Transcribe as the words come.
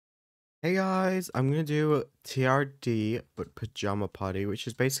Hey guys, I'm gonna do TRD but pajama party, which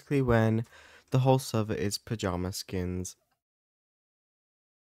is basically when the whole server is pajama skins.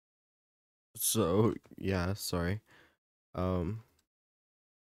 So yeah, sorry. Um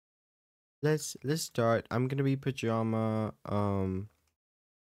let's start. I'm gonna be pajama what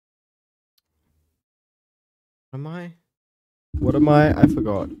am I? What am I? I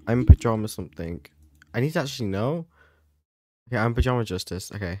forgot. I'm pajama something. I need to actually know. Okay, I'm pajama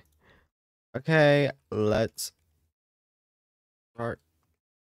justice. Okay. Okay, let's start.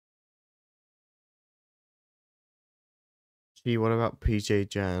 Gee, what about PJ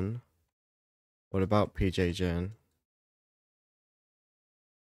Jen? What about PJ Jen?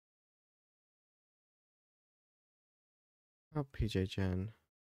 What about PJ Jen?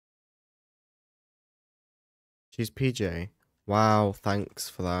 She's PJ. Wow, thanks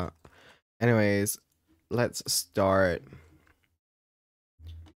for that. Anyways, let's start.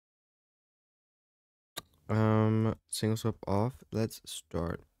 Single swap off. Let's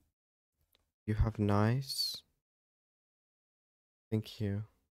start. You have nice. Thank you.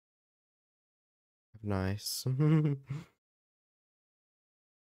 Have nice.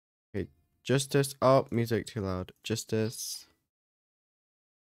 Okay, justice. Oh, music too loud. Justice.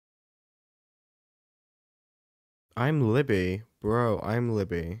 I'm Libby. Bro, I'm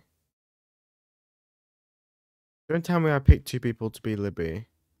Libby. Don't tell me I picked two people to be Libby.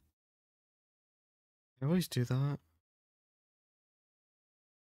 I always do that.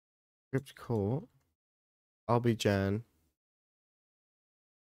 Script court. I'll be Jen.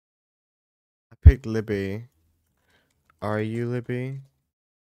 I picked Libby. Are you Libby?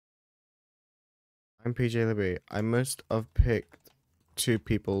 I'm PJ Libby. I must have picked two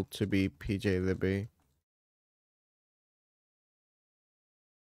people to be PJ Libby.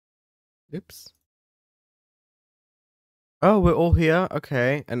 Oops. Oh, we're all here?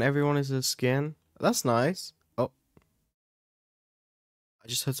 Okay. And everyone is a skin? That's nice. Oh, I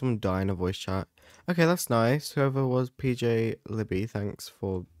just heard someone die in a voice chat. Okay, that's nice. Whoever was PJ Libby, thanks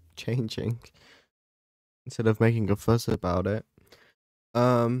for changing instead of making a fuss about it.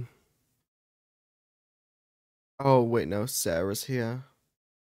 Um. Oh, wait, no. Sarah's here.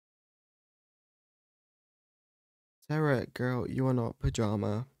 Sarah, girl, you are not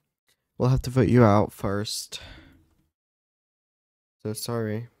pajama. We'll have to vote you out first. So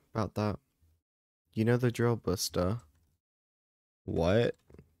sorry about that. You know the drill, Buster. What?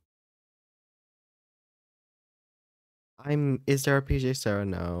 Is there a PJ Sarah?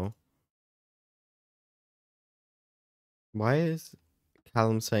 No. Why is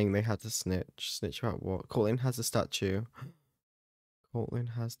Callum saying they had to snitch? Snitch about what? Colin has a statue.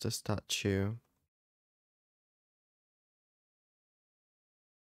 Colin has the statue.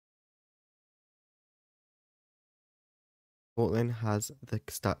 Colin has the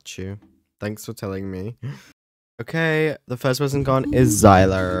statue. Thanks for telling me. Okay, the first person gone is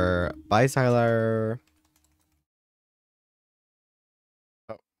Zyler. Bye, Zyler.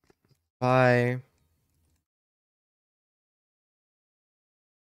 Oh, bye.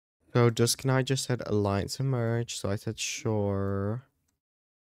 So can I just said alliance emerge, so I said sure.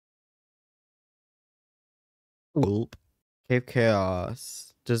 Oop. Cave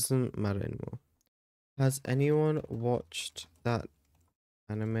Chaos. Doesn't matter anymore. Has anyone watched that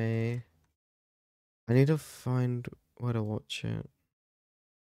anime? I need to find where to watch it.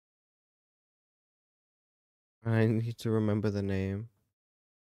 I need to remember the name.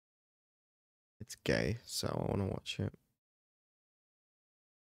 It's gay, so I want to watch it.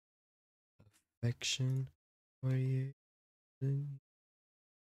 Affection for you.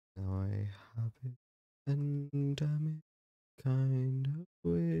 Now I have it, and I'm kind of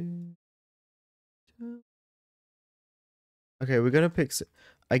weird. Okay, we're gonna pick.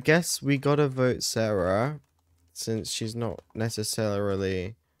 I guess we gotta vote Sarah, since she's not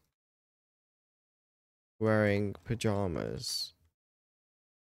necessarily wearing pajamas.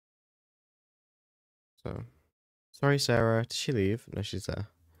 So, sorry, Sarah. Did she leave? No, she's there.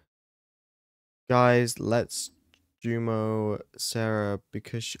 Guys, let's Jumo Sarah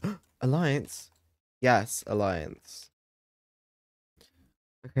because Alliance. Yes, Alliance.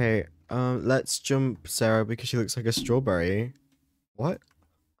 Okay, let's jump Sarah because she looks like a strawberry. What?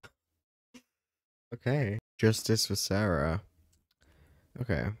 Okay. Justice for Sarah.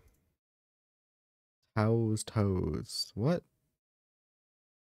 Okay. Toes. What?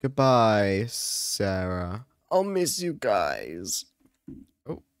 Goodbye, Sarah. I'll miss you guys.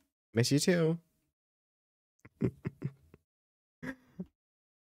 Oh, miss you too.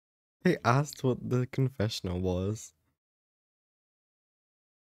 They asked what the confessional was.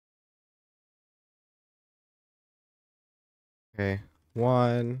 Okay.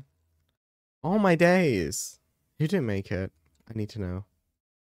 One. Oh my days. Who didn't make it? I need to know.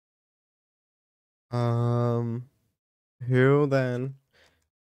 Who then?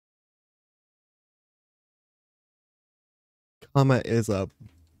 Comment is up.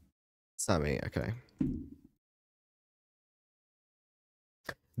 Sammy, okay.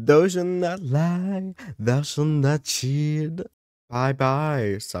 Thou shalt not lie, thou shalt not cheat. Bye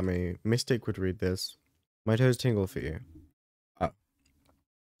bye, Sammy. Mystic would read this. My toes tingle for you. Oh,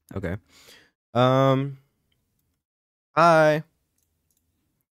 okay. Um, Bye.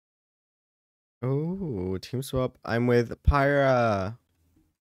 Oh, team swap. I'm with Pyra.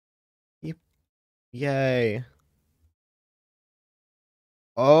 Yep. Yay.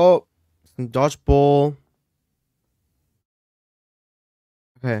 Oh, some dodgeball.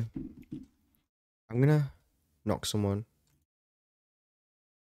 Okay. I'm gonna knock someone.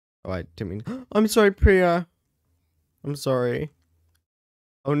 Oh, I didn't mean. I'm sorry, Priya. I'm sorry.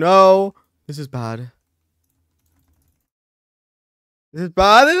 Oh no. This is bad. This is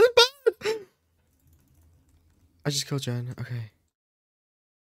bad. This is bad. I just killed Jen. Okay.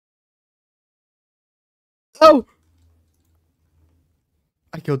 Oh!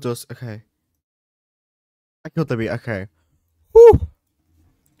 I killed Dust. Okay. I killed the bee. Okay. Whew.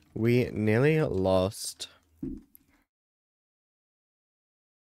 We nearly lost.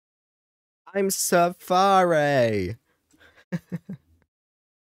 I'm Safari.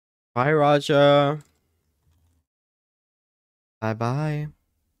 Bye, Raja. Bye bye.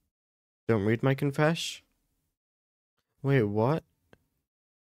 Don't read my confession. Wait, what?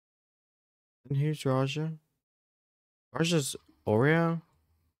 And who's Raja? Raja's Oreo?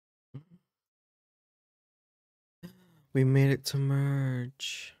 We made it to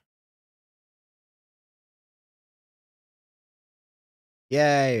merge.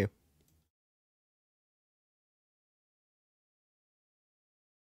 Yay.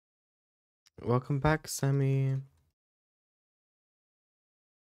 Welcome back, Sammy.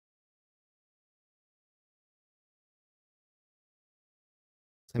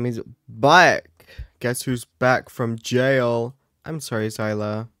 Sammy's back. Guess who's back from jail? I'm sorry,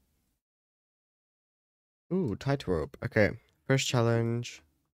 Zyla. Ooh, tightrope. Okay, first challenge.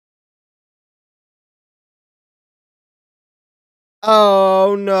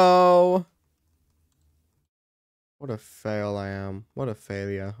 Oh no! What a fail I am. What a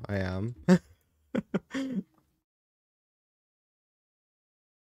failure I am.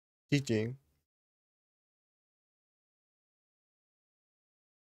 GG.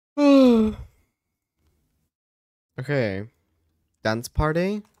 Okay. Dance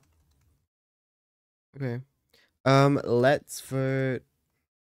party? Okay. Let's vote.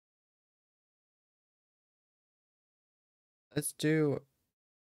 Let's do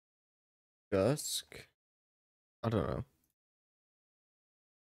Dusk. I don't know.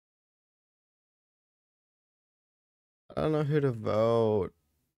 I don't know who to vote.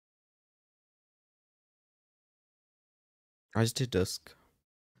 I just did Dusk.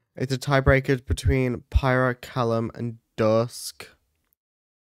 It's a tiebreaker between Pyra, Callum, and Dusk.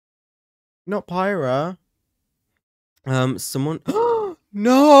 Not Pyra. Someone.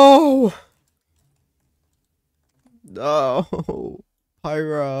 No! No!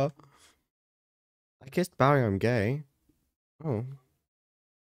 Pyra. I kissed Barry, I'm gay. Oh.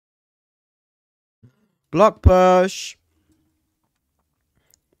 Block push!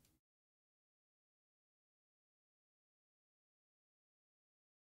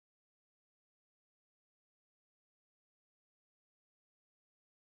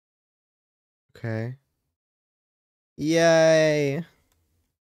 Okay. Yay!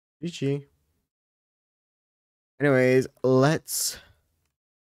 GG. Anyways, let's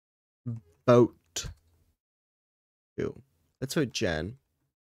vote. Who? Let's vote Jen.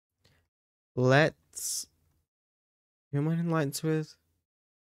 Let's. Who am I in lines with?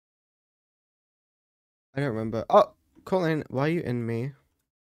 I don't remember. Oh, Colin, why are you in me?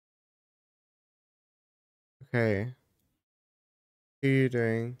 Okay. Who are you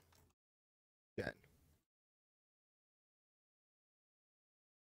doing? Jen.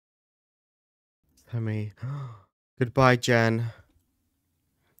 For me. Goodbye, Jen.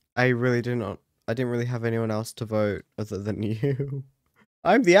 I really did not. I didn't really have anyone else to vote other than you.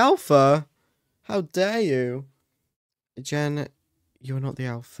 I'm the alpha. How dare you? Jen, you're not the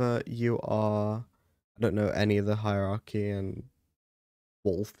alpha. You are. I don't know any of the hierarchy and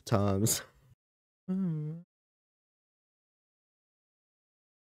wolf terms. I'm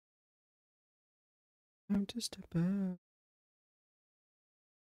just a bird.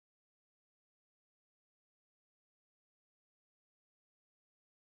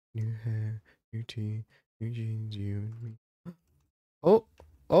 New hair, new tea, new jeans, you and me. Oh,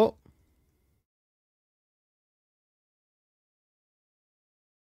 oh.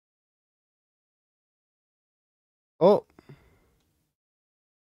 Oh,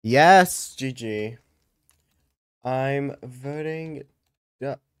 yes, GG. I'm voting.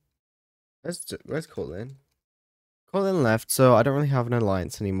 Yeah, let's call in. Call in left, so I don't really have an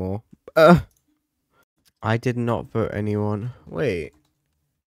alliance anymore. I did not vote anyone. Wait,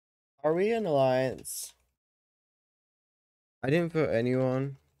 are we an alliance? I didn't vote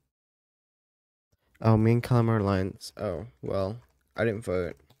anyone. Oh, me and Callum are alliance. Oh, well, I didn't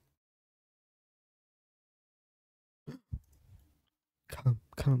vote.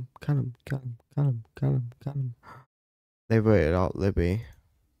 Callum. They voted out Libby.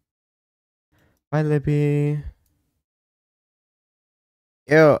 Bye, Libby.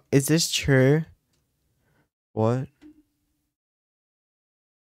 Yo, is this true? What?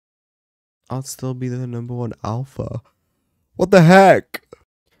 I'll still be the #1 alpha. What the heck?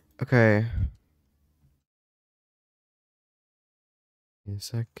 Okay.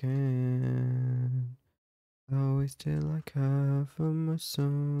 Yes, I can. Always till like half of my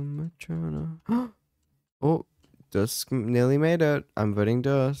summer tryna. Oh, Dusk nearly made it. I'm voting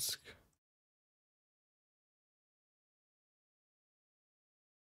Dusk.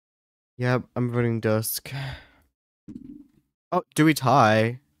 Yep, I'm voting Dusk. Oh, do we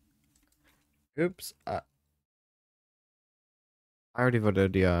tie? Oops. I already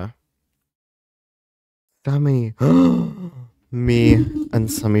voted, yeah. Sammy. Me and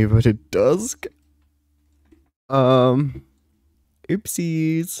Sammy voted Dusk.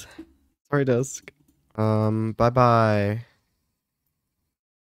 Oopsies. Sorry, Dusk. Bye-bye.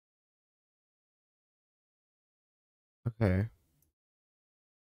 Okay.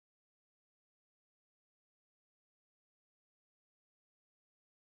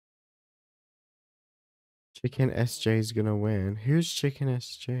 Chicken SJ is gonna win. Who's Chicken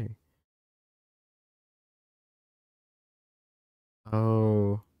SJ?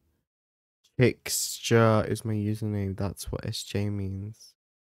 Oh. Pixture is my username. That's what SJ means.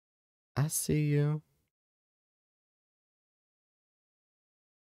 I see you.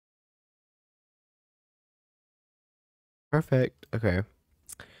 Perfect. Okay.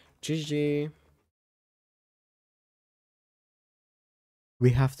 GG.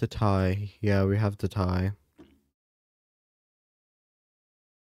 We have to tie. Yeah, we have to tie.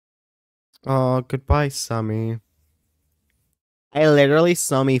 Oh, goodbye, Sammy. I literally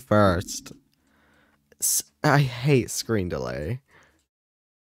saw me first. I hate screen delay.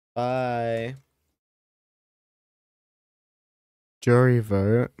 Bye. Jury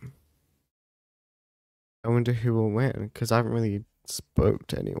vote. I wonder who will win, because I haven't really spoke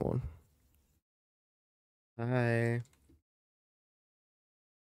to anyone. Bye.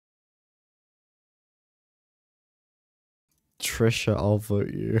 Trisha, I'll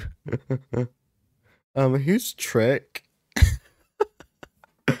vote you. Who's Trick?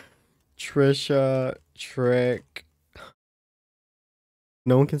 Trisha, Trick.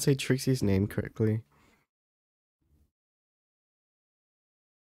 No one can say Trixie's name correctly.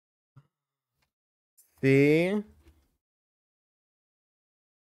 See?